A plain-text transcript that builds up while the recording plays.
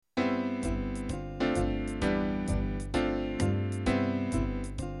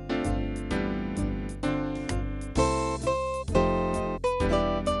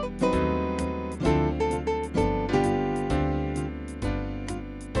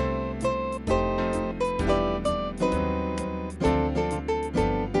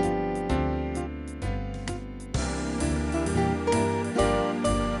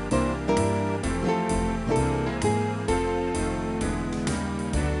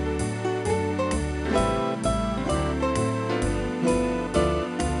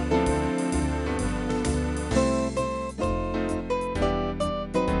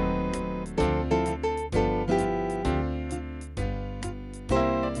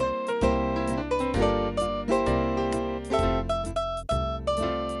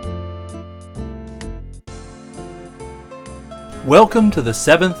Welcome to the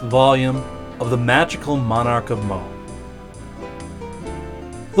 7th volume of the Magical Monarch of Baum.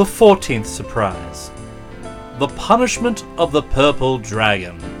 The 14th surprise. The Punishment of the Purple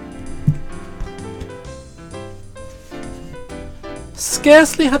Dragon.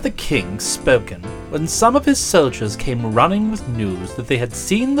 Scarcely had the king spoken when some of his soldiers came running with news that they had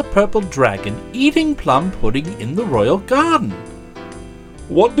seen the purple dragon eating plum pudding in the royal garden.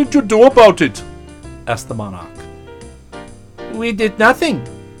 "What did you do about it?" asked the monarch. "We did nothing,"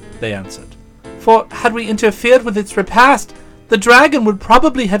 they answered, "for had we interfered with its repast, the dragon would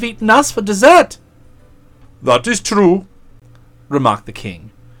probably have eaten us for dessert." "That is true," remarked the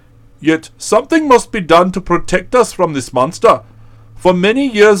king. "Yet something must be done to protect us from this monster. For many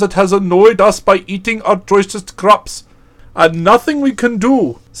years it has annoyed us by eating our choicest crops, and nothing we can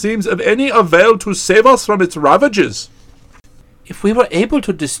do seems of any avail to save us from its ravages." "If we were able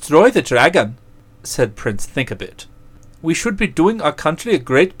to destroy the dragon," said Prince Thinkabit, "we should be doing our country a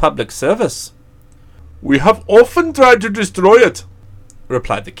great public service." "We have often tried to destroy it,"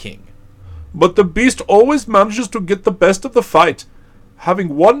 replied the king, "but the beast always manages to get the best of the fight,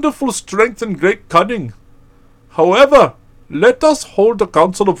 having wonderful strength and great cunning. However, let us hold a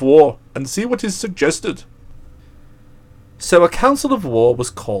council of war and see what is suggested." So a council of war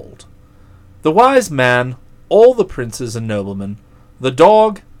was called. The wise man, all the princes and noblemen, the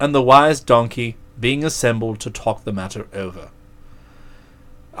dog and the wise donkey being assembled to talk the matter over.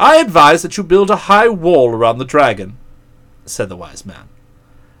 "I advise that you build a high wall around the dragon," said the wise man.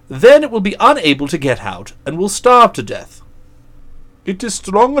 "Then it will be unable to get out and will starve to death." "It is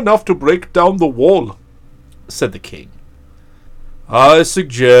strong enough to break down the wall," said the king. "I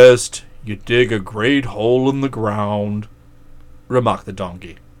suggest you dig a great hole in the ground," remarked the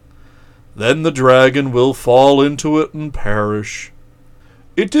donkey. "Then the dragon will fall into it and perish."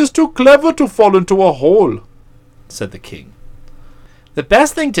 "It is too clever to fall into a hole," said the king. "The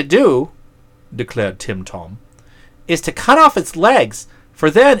best thing to do," declared Tim Tom, "is to cut off its legs,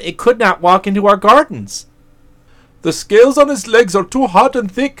 for then it could not walk into our gardens." "The scales on its legs are too hard and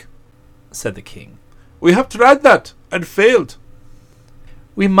thick," said the king. "We have tried that and failed."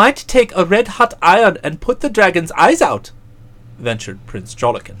 "We might take a red-hot iron and put the dragon's eyes out," ventured Prince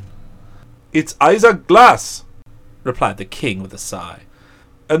Jollikin. "Its eyes are glass," replied the king with a sigh,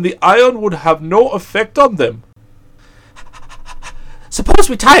 "and the iron would have no effect on them." "Suppose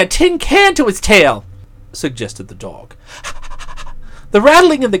we tie a tin can to its tail," suggested the dog. "The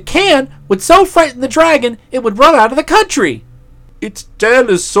rattling in the can would so frighten the dragon it would run out of the country." "Its tail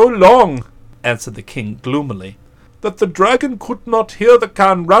is so long," answered the king gloomily, "that the dragon could not hear the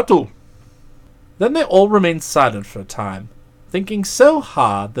can rattle." Then they all remained silent for a time, thinking so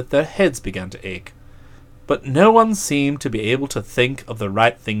hard that their heads began to ache. But no one seemed to be able to think of the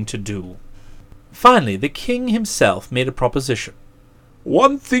right thing to do. Finally, the king himself made a proposition.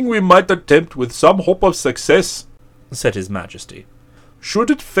 "One thing we might attempt with some hope of success," said his majesty. "Should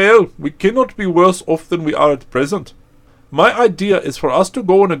it fail, we cannot be worse off than we are at present. My idea is for us to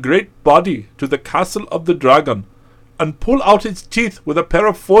go in a great body to the castle of the dragon, and pull out its teeth with a pair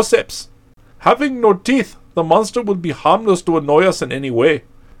of forceps. Having no teeth, the monster will be harmless to annoy us in any way,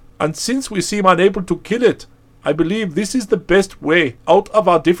 and since we seem unable to kill it, I believe this is the best way out of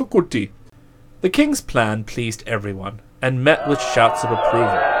our difficulty." The king's plan pleased everyone, and met with shouts of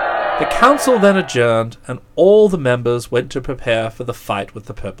approval. The council then adjourned, and all the members went to prepare for the fight with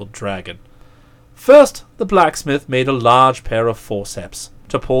the purple dragon. First, the blacksmith made a large pair of forceps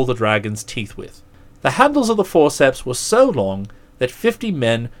to pull the dragon's teeth with. The handles of the forceps were so long that 50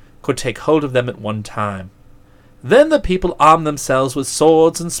 men could take hold of them at one time. Then the people armed themselves with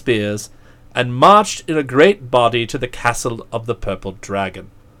swords and spears, and marched in a great body to the castle of the purple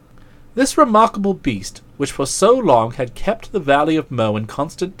dragon. This remarkable beast, which for so long had kept the valley of Mo in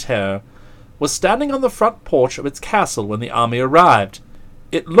constant terror, was standing on the front porch of its castle when the army arrived.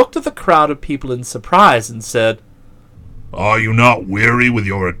 It looked at the crowd of people in surprise and said, "Are you not weary with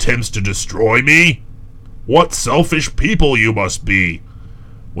your attempts to destroy me? What selfish people you must be!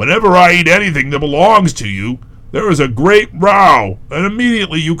 Whenever I eat anything that belongs to you, there is a great row, and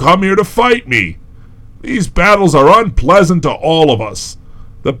immediately you come here to fight me. These battles are unpleasant to all of us.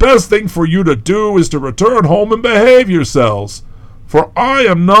 The best thing for you to do is to return home and behave yourselves, for I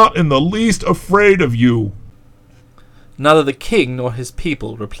am not in the least afraid of you." Neither the king nor his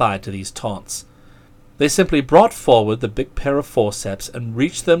people replied to these taunts. They simply brought forward the big pair of forceps and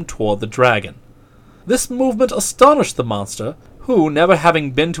reached them toward the dragon. This movement astonished the monster, who, never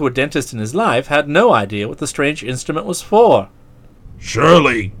having been to a dentist in his life, had no idea what the strange instrument was for.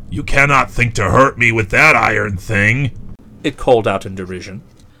 "Surely you cannot think to hurt me with that iron thing," it called out in derision.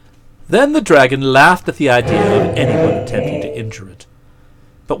 Then the dragon laughed at the idea of anyone attempting to injure it.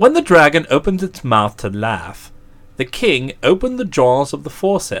 But when the dragon opened its mouth to laugh, the king opened the jaws of the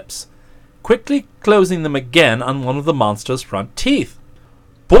forceps, quickly closing them again on one of the monster's front teeth.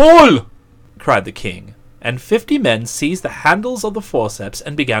 "Pull!" cried the king, and 50 men seized the handles of the forceps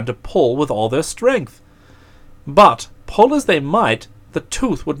and began to pull with all their strength. But, pull as they might, the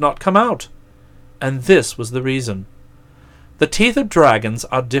tooth would not come out. And this was the reason. The teeth of dragons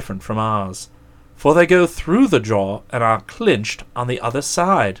are different from ours, for they go through the jaw and are clinched on the other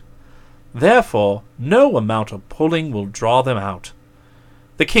side. Therefore, no amount of pulling will draw them out.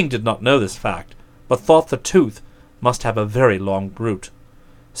 The king did not know this fact, but thought the tooth must have a very long root.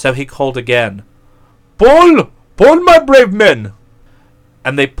 So he called again, "Pull! Pull, my brave men!"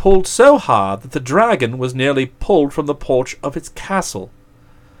 And they pulled so hard that the dragon was nearly pulled from the porch of its castle.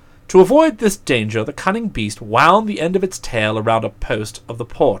 To avoid this danger, the cunning beast wound the end of its tail around a post of the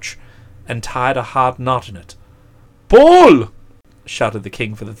porch and tied a hard knot in it. "Pull!" shouted the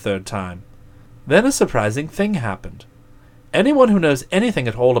king for the third time. Then a surprising thing happened. Anyone who knows anything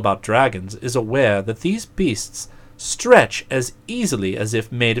at all about dragons is aware that these beasts stretch as easily as if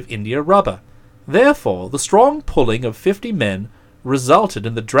made of India rubber. Therefore, the strong pulling of 50 men resulted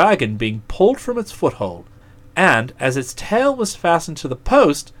in the dragon being pulled from its foothold, and as its tail was fastened to the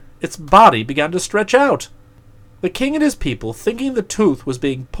post, its body began to stretch out. The king and his people, thinking the tooth was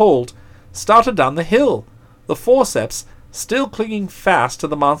being pulled, started down the hill, the forceps still clinging fast to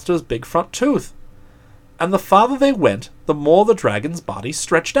the monster's big front tooth. And the farther they went, the more the dragon's body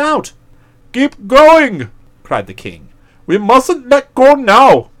stretched out. "Keep going!" cried the king. "We mustn't let go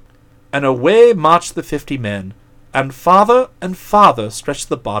now!" And away marched the 50 men, and farther stretched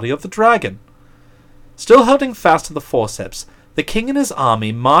the body of the dragon. Still holding fast to the forceps, the king and his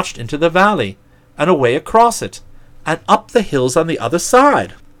army marched into the valley, and away across it, and up the hills on the other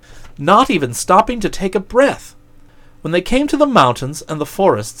side, not even stopping to take a breath. When they came to the mountains and the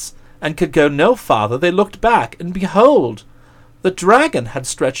forests, and could go no farther, they looked back, and behold, the dragon had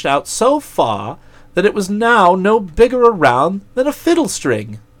stretched out so far that it was now no bigger around than a fiddle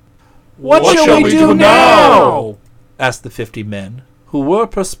string. What shall we do now?" asked the 50 men, who were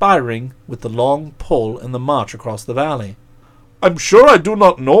perspiring with the long pull and the march across the valley. "I'm sure I do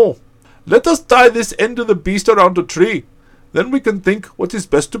not know. Let us tie this end of the beast around a tree. Then we can think what is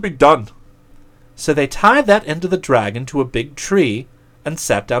best to be done." So they tied that end of the dragon to a big tree and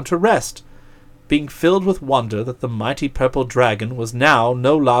sat down to rest, being filled with wonder that the mighty purple dragon was now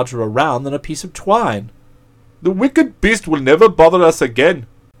no larger around than a piece of twine. "The wicked beast will never bother us again,"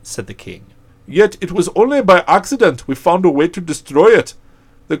 said the king. "Yet it was only by accident we found a way to destroy it.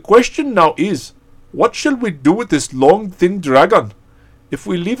 The question now is, what shall we do with this long, thin dragon? If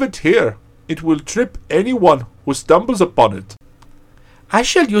we leave it here, it will trip anyone who stumbles upon it." "I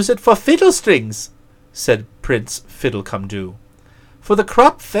shall use it for fiddle strings," said Prince Fiddlecumdoo. "For the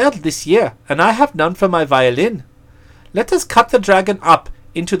crop failed this year, and I have none for my violin. Let us cut the dragon up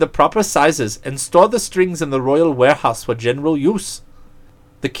into the proper sizes and store the strings in the royal warehouse for general use."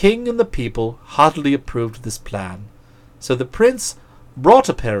 The king and the people heartily approved of this plan, so the prince brought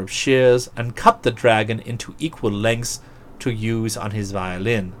a pair of shears and cut the dragon into equal lengths to use on his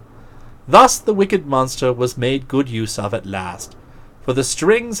violin. Thus the wicked monster was made good use of at last, for the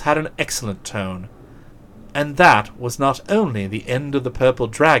strings had an excellent tone, and that was not only the end of the purple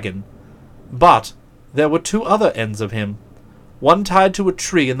dragon, but there were 2 other ends of him, one tied to a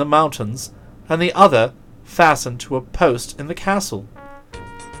tree in the mountains, and the other fastened to a post in the castle.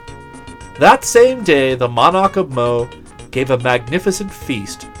 That same day the monarch of Mo gave a magnificent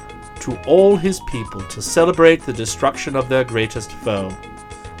feast to all his people to celebrate the destruction of their greatest foe,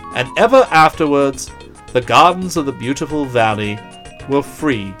 and ever afterwards the gardens of the beautiful valley were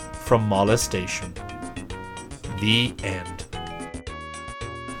free from molestation. The end.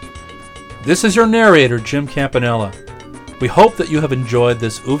 This is your narrator, Jim Campanella. We hope that you have enjoyed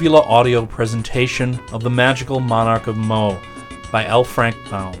this Uvula audio presentation of The Magical Monarch of Mo by L. Frank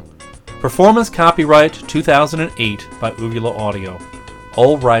Baum. Performance copyright 2008 by Uvula Audio.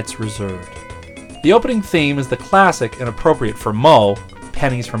 All rights reserved. The opening theme is the classic and appropriate for Mo,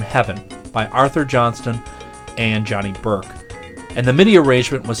 Pennies from Heaven, by Arthur Johnston and Johnny Burke, and the MIDI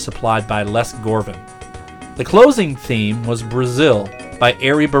arrangement was supplied by Les Gorvin. The closing theme was Brazil by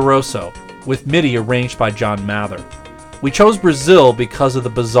Ari Barroso, with MIDI arranged by John Mather. We chose Brazil because of the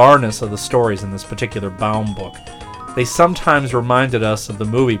bizarreness of the stories in this particular Baum book. They sometimes reminded us of the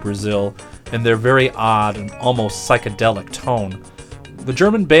movie Brazil in their very odd and almost psychedelic tone. The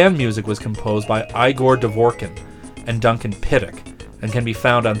German band music was composed by Igor Dvorkin and Duncan Pittock, and can be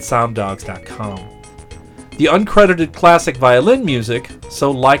found on sounddogs.com. The uncredited classic violin music, so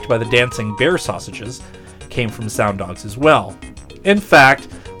liked by the dancing bear sausages, came from Sound Dogs as well. In fact,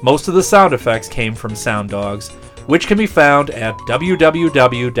 most of the sound effects came from Sound Dogs, which can be found at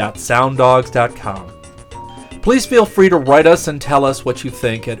www.sounddogs.com. Please feel free to write us and tell us what you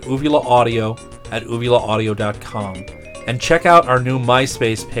think at uvulaaudio@uvulaaudio.com, and check out our new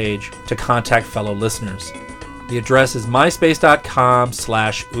MySpace page to contact fellow listeners. The address is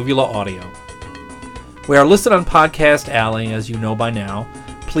myspace.com/uvulaaudio. We are listed on Podcast Alley, as you know by now.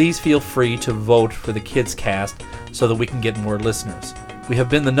 Please feel free to vote for the Kids Cast so that we can get more listeners. We have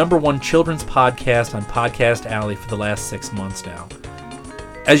been the #1 children's podcast on Podcast Alley for the last 6 months now.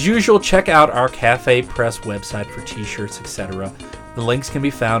 As usual, check out our Cafe Press website for t-shirts, etc. The links can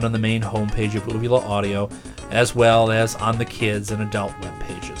be found on the main homepage of Uvula Audio, as well as on the kids and adult web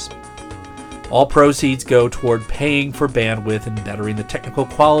pages. All proceeds go toward paying for bandwidth and bettering the technical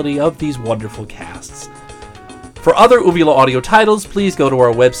quality of these wonderful casts. For other Uvula Audio titles, please go to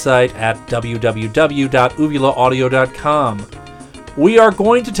our website at www.uvulaaudio.com. We are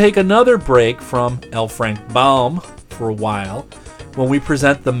going to take another break from L. Frank Baum for a while when we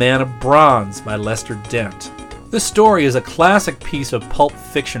present The Man of Bronze by Lester Dent. This story is a classic piece of pulp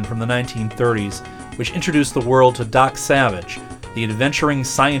fiction from the 1930s, which introduced the world to Doc Savage, the adventuring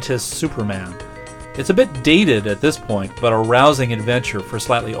scientist Superman. It's a bit dated at this point, but a rousing adventure for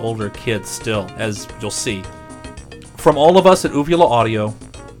slightly older kids still, as you'll see. From all of us at Uvula Audio,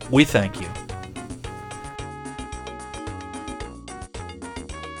 we thank you.